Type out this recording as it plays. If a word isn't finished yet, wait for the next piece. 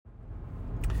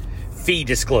fee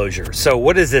disclosure. So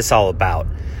what is this all about?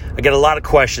 I get a lot of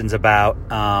questions about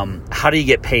how do you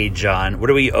get paid, John? What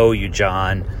do we owe you,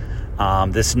 John?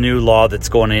 This new law that's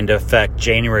going into effect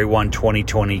January 1,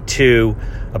 2022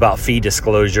 about fee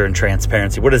disclosure and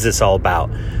transparency. What is this all about?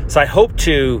 So I hope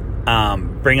to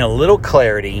bring a little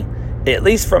clarity, at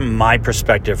least from my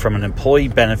perspective, from an employee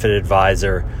benefit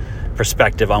advisor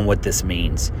perspective on what this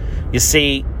means. You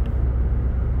see,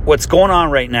 what's going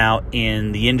on right now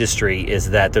in the industry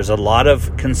is that there's a lot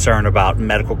of concern about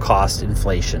medical cost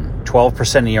inflation.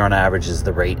 12% a year on average is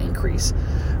the rate increase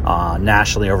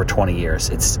nationally over 20 years.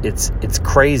 It's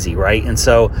crazy, right? And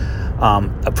so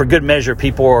for good measure,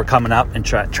 people are coming up and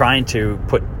trying to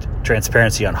put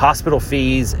transparency on hospital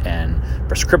fees and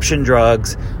prescription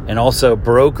drugs, and also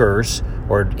brokers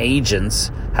or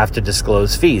agents have to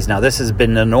disclose fees. Now, this has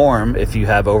been the norm if you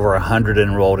have over 100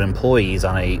 enrolled employees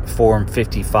on a Form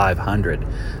 5500.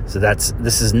 So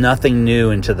this is nothing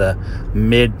new into the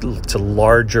mid to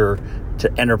larger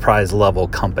to enterprise level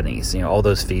companies. All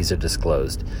those fees are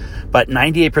disclosed. But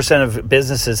 98% of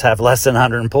businesses have less than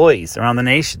 100 employees around the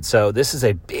nation. So this is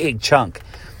a big chunk.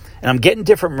 And I'm getting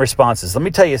different responses. Let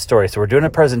me tell you a story. So we're doing a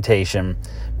presentation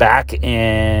back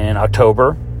in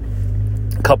October.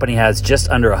 The company has just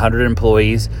under 100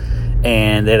 employees,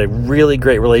 and they had a really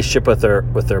great relationship with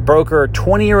their broker,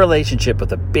 20-year relationship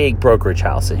with a big brokerage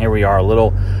house. And here we are, a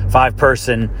little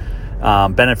 5-person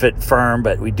benefit firm,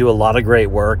 but we do a lot of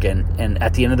great work. And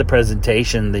at the end of the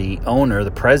presentation, the owner, the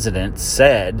president,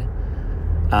 said,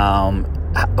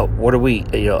 what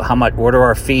are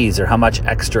our fees, or how much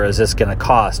extra is this going to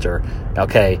cost? Or,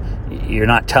 okay, you're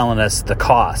not telling us the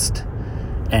cost.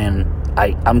 And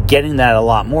I'm getting that a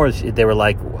lot more. They were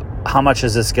like, how much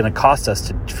is this going to cost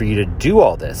us for you to do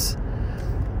all this?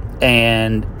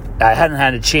 And I hadn't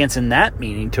had a chance in that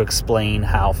meeting to explain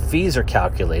how fees are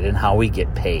calculated and how we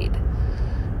get paid.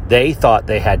 They thought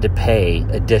they had to pay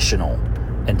additional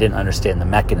and didn't understand the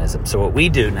mechanism. So what we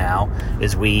do now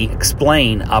is we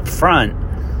explain up front,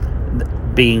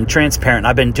 being transparent.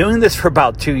 I've been doing this for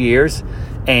about 2 years,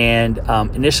 and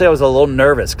initially I was a little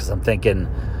nervous because I'm thinking,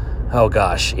 oh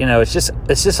gosh, it's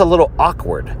just a little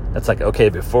awkward. It's like, okay,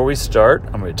 before we start,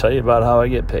 I'm going to tell you about how I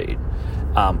get paid.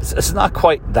 It's not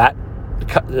quite that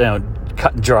cut and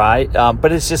dry,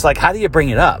 but it's just like, how do you bring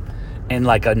it up in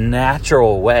like a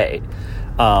natural way?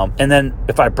 And then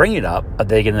if I bring it up, are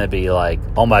they going to be like,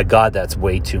 oh my God, that's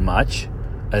way too much?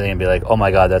 Are they going to be like, oh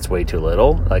my God, that's way too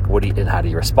little? Like, and how do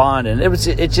you respond? And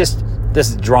it's just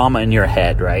this drama in your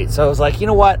head, right? So I was like, you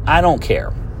know what? I don't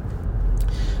care.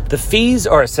 The fees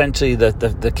are essentially,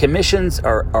 the commissions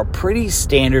are pretty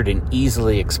standard and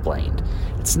easily explained.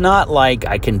 It's not like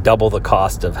I can double the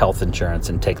cost of health insurance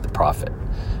and take the profit.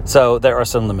 So there are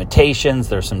some limitations.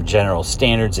 There's some general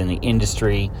standards in the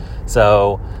industry.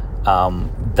 So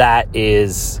that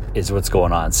is what's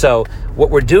going on. So what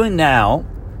we're doing now,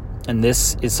 and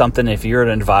this is something, if you're an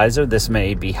advisor, this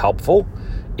may be helpful.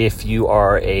 If you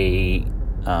are a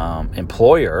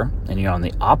employer and you're on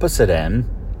the opposite end,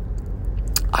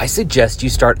 I suggest you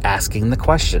start asking the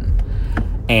question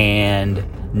and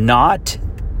not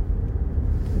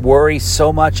worry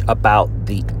so much about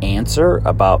the answer,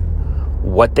 about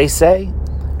what they say,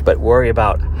 but worry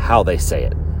about how they say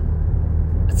it.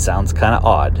 It sounds kind of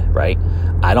odd, right?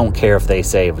 I don't care if they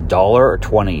say $1 or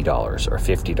 $20 or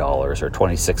 $50 or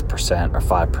 26% or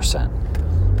 5%.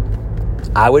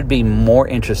 I would be more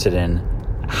interested in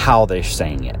how they're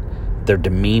saying it, their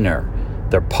demeanor,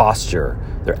 their posture,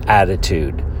 their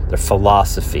attitude, their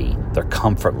philosophy, their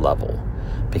comfort level,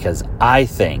 because I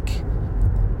think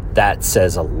that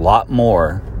says a lot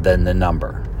more than the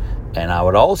number. And I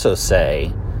would also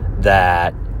say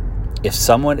that if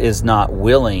someone is not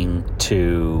willing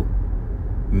to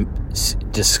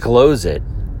disclose it,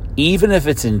 even if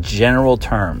it's in general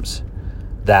terms,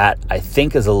 that I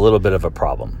think is a little bit of a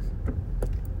problem.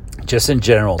 Just in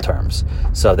general terms.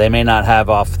 So they may not have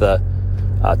off the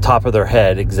top of their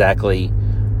head exactly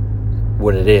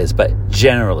what it is, but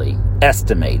generally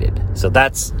estimated. So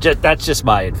that's just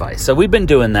my advice. So we've been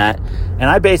doing that, and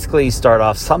I basically start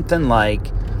off something like,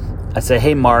 I say,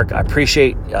 hey, Mark, I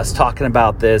appreciate us talking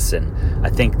about this, and I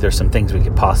think there's some things we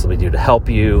could possibly do to help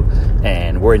you,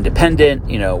 and we're independent,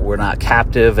 we're not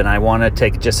captive, and I want to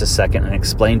take just a second and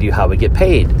explain to you how we get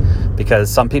paid,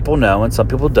 because some people know and some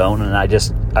people don't, and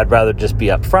I'd rather just be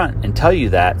upfront and tell you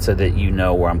that so that you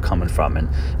know where I'm coming from. And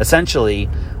essentially,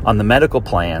 on the medical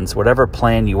plans, whatever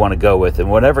plan you want to go with,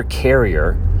 and whatever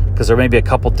carrier, because there may be a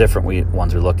couple different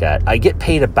ones we look at, I get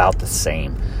paid about the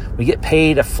same. We get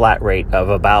paid a flat rate of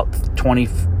about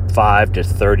 $25 to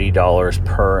 $30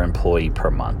 per employee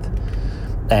per month.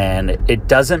 And it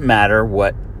doesn't matter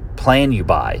what plan you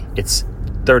buy, it's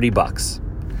 $30.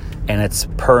 And it's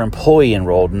per employee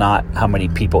enrolled, not how many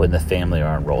people in the family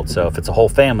are enrolled. So if it's a whole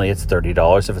family, it's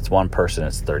 $30. If it's one person,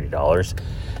 it's $30.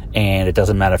 And it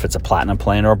doesn't matter if it's a platinum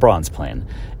plan or a bronze plan.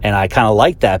 And I kind of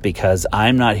like that because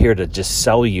I'm not here to just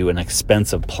sell you an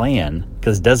expensive plan,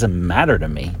 because it doesn't matter to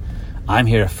me. I'm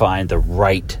here to find the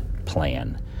right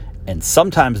plan. And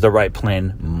sometimes the right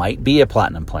plan might be a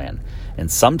platinum plan.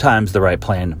 And sometimes the right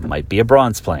plan might be a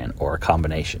bronze plan or a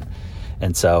combination.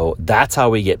 And so that's how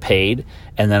we get paid.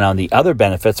 And then on the other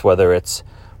benefits, whether it's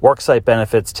worksite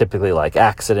benefits, typically like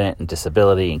accident and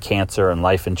disability and cancer and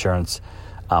life insurance,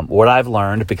 what I've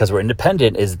learned, because we're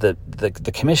independent, is that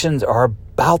the commissions are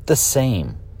about the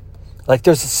same. Like,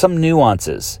 there's some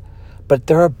nuances, but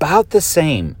they're about the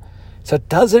same. So it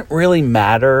doesn't really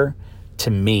matter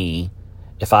to me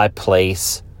if I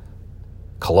place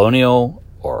Colonial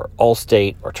or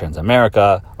Allstate or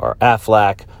Transamerica or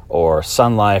Aflac or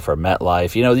Sun Life or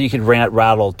MetLife. You could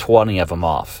rattle 20 of them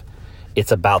off.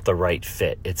 It's about the right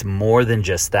fit. It's more than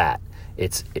just that.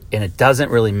 And it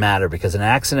doesn't really matter, because an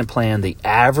accident plan, the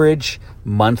average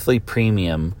monthly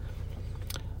premium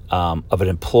of an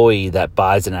employee that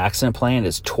buys an accident plan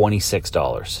is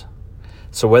 $26.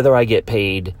 So whether I get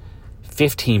paid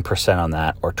 15% on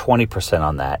that or 20%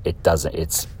 on that,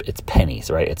 it's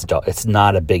pennies, right? It's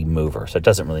not a big mover, so it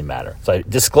doesn't really matter. So I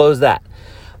disclose that.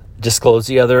 Disclose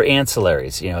the other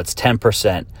ancillaries. It's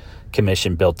 10%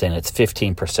 commission built in, it's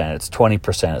 15%, it's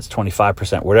 20%, it's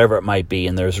 25%, whatever it might be.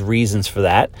 And there's reasons for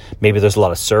that. Maybe there's a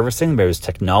lot of servicing, maybe there's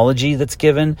technology that's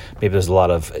given, maybe there's a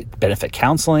lot of benefit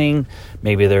counseling,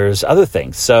 maybe there's other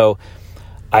things. So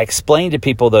I explain to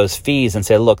people those fees and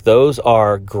say, look, those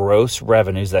are gross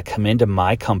revenues that come into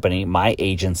my company, my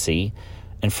agency.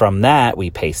 And from that,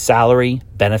 we pay salary,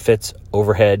 benefits,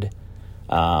 overhead,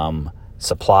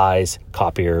 supplies,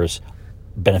 copiers,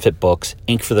 benefit books,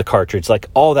 ink for the cartridge, like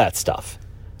all that stuff.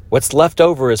 What's left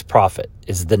over is profit,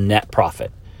 is the net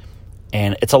profit.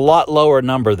 And it's a lot lower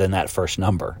number than that first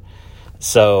number.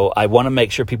 So I want to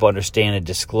make sure people understand and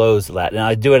disclose that. And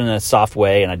I do it in a soft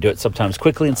way, and I do it sometimes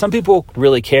quickly. And some people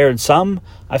really care, and some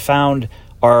I found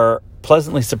are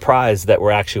pleasantly surprised that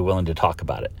we're actually willing to talk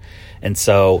about it. And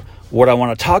so what I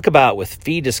want to talk about with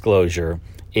fee disclosure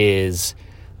is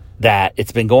that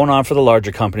it's been going on for the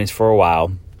larger companies for a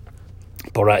while.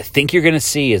 But what I think you're going to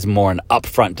see is more an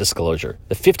upfront disclosure.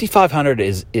 The 5,500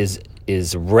 is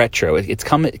retro. It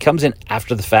comes in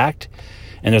after the fact,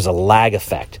 and there's a lag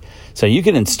effect. So you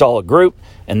can install a group,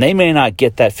 and they may not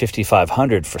get that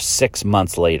 5,500 for 6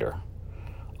 months later,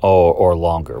 or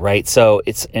longer, right? So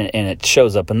it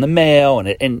shows up in the mail, and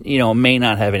it may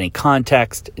not have any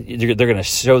context. They're going to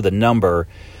show the number,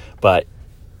 but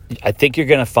I think you're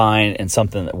going to find, and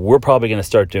something that we're probably going to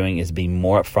start doing, is be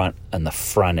more upfront on the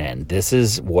front end. This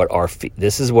is what our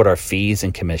fees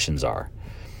and commissions are,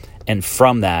 and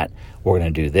from that we're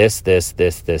going to do this,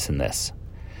 and this.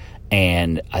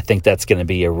 And I think that's going to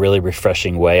be a really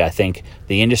refreshing way. I think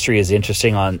the industry is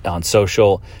interesting on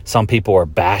social. Some people are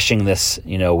bashing this.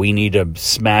 We need to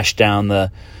smash down the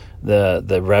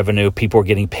revenue. People are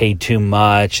getting paid too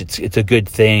much. It's a good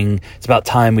thing. It's about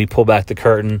time we pull back the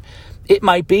curtain. It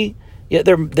might be. Yeah,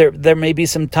 there may be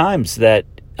some times that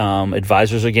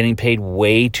advisors are getting paid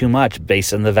way too much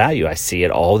based on the value. I see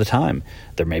it all the time.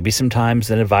 There may be some times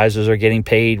that advisors are getting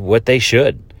paid what they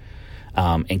should.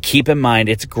 And keep in mind,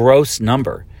 it's gross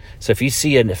number. So if you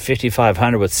see a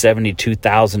 5,500 with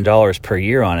 $72,000 per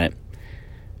year on it,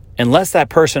 unless that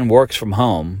person works from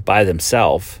home by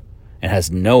themselves and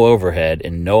has no overhead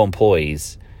and no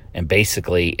employees, and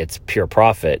basically it's pure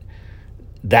profit,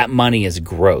 that money is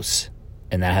gross,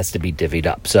 and that has to be divvied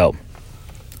up. So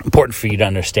important for you to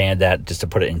understand that, just to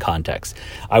put it in context.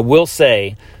 I will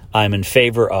say I'm in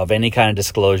favor of any kind of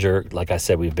disclosure. Like I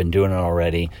said, we've been doing it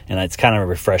already, and it's kind of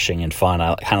refreshing and fun.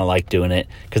 I kind of like doing it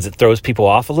because it throws people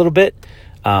off a little bit,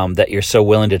 that you're so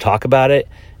willing to talk about it.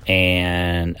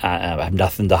 And I have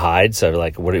nothing to hide. So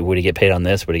like, what do you get paid on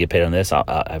this? What do you get paid on this?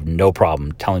 I have no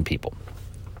problem telling people.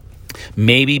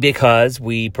 Maybe because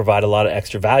we provide a lot of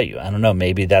extra value. I don't know.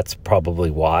 Maybe that's probably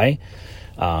why.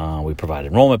 We provide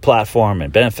enrollment platform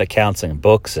and benefit counseling and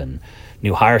books and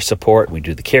new hire support. We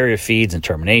do the carrier feeds and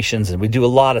terminations, and we do a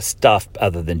lot of stuff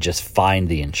other than just find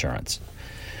the insurance.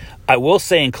 I will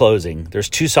say in closing, there's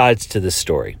two sides to this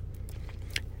story.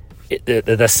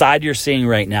 The side you're seeing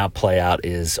right now play out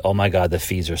is, oh my God, the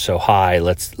fees are so high.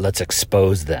 Let's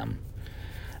expose them.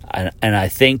 And I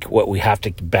think what we have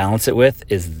to balance it with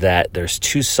is that there's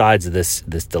two sides of this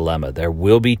dilemma. There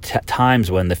will be times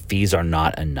when the fees are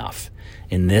not enough.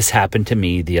 And this happened to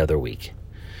me the other week.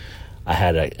 I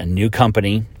had a new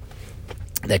company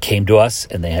that came to us,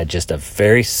 and they had just a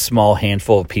very small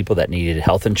handful of people that needed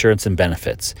health insurance and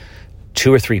benefits,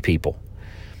 2 or 3 people.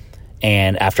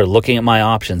 And after looking at my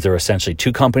options, there were essentially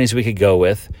 2 companies we could go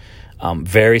with,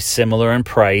 very similar in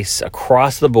price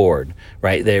across the board,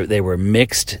 right? They were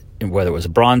mixed, whether it was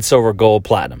bronze, silver, gold,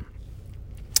 platinum.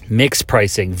 Mixed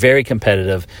pricing, very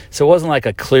competitive. So it wasn't like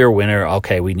a clear winner.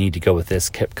 Okay, we need to go with this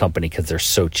company because they're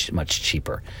so much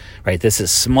cheaper, right? This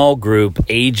is small group,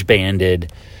 age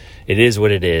banded. It is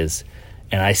what it is.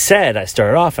 And I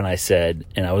started off and I said,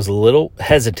 and I was a little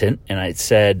hesitant, and I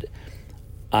said,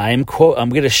 I'm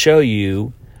going to show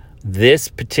you this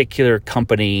particular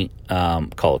company,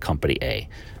 call it company A,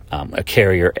 a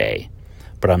carrier A,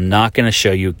 but I'm not going to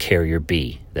show you carrier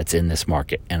B that's in this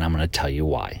market, and I'm going to tell you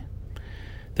why.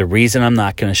 The reason I'm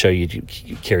not going to show you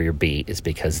carrier B is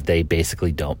because they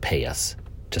basically don't pay us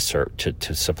to service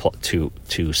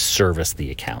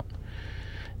the account.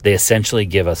 They essentially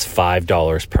give us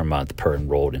 $5 per month per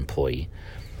enrolled employee.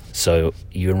 So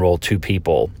you enroll 2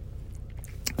 people,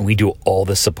 and we do all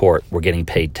the support. We're getting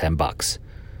paid $10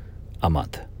 a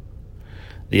month.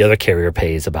 The other carrier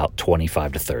pays about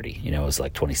 25 to 30. It was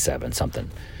like 27 something.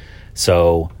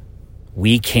 So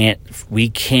we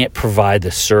can't provide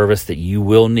the service that you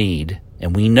will need,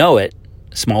 and we know it.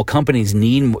 Small companies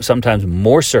need sometimes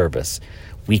more service.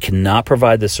 We cannot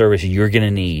provide the service you're going to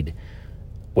need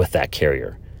with that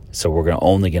carrier. So we're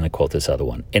only going to quote this other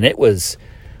one. And I was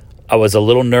a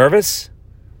little nervous,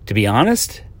 to be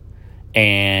honest,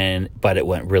 but it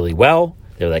went really well.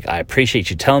 They're like, I appreciate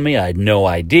you telling me. I had no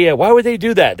idea. Why would they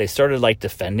do that? They started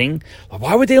defending.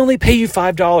 Why would they only pay you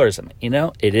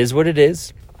 $5? It is what it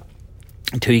is.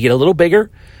 Until you get a little bigger,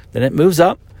 then it moves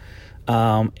up.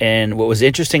 And what was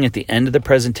interesting at the end of the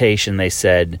presentation, they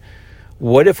said,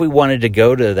 what if we wanted to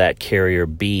go to that carrier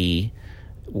B?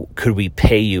 Could we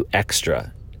pay you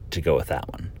extra to go with that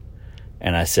one?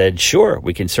 And I said, sure,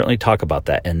 we can certainly talk about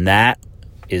that. And that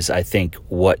is, I think,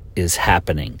 what is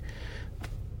happening.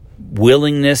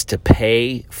 Willingness to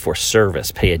pay for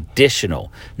service, pay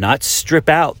additional, not strip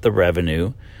out the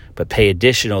revenue, but pay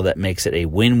additional. That makes it a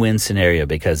win-win scenario,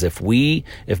 because if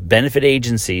benefit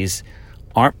agencies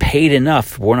aren't paid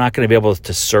enough, we're not going to be able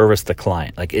to service the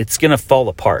client. It's going to fall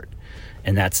apart,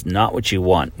 and that's not what you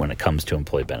want when it comes to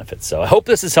employee benefits. So I hope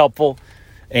this is helpful,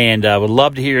 and I would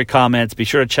love to hear your comments. Be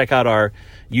sure to check out our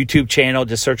YouTube channel.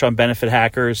 Just search on Benefit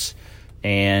Hackers,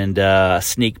 and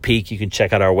sneak peek, you can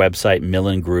check out our website,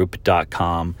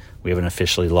 millengroup.com. We haven't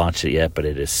officially launched it yet, but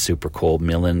it is super cool,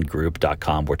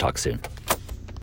 millengroup.com. We'll talk soon.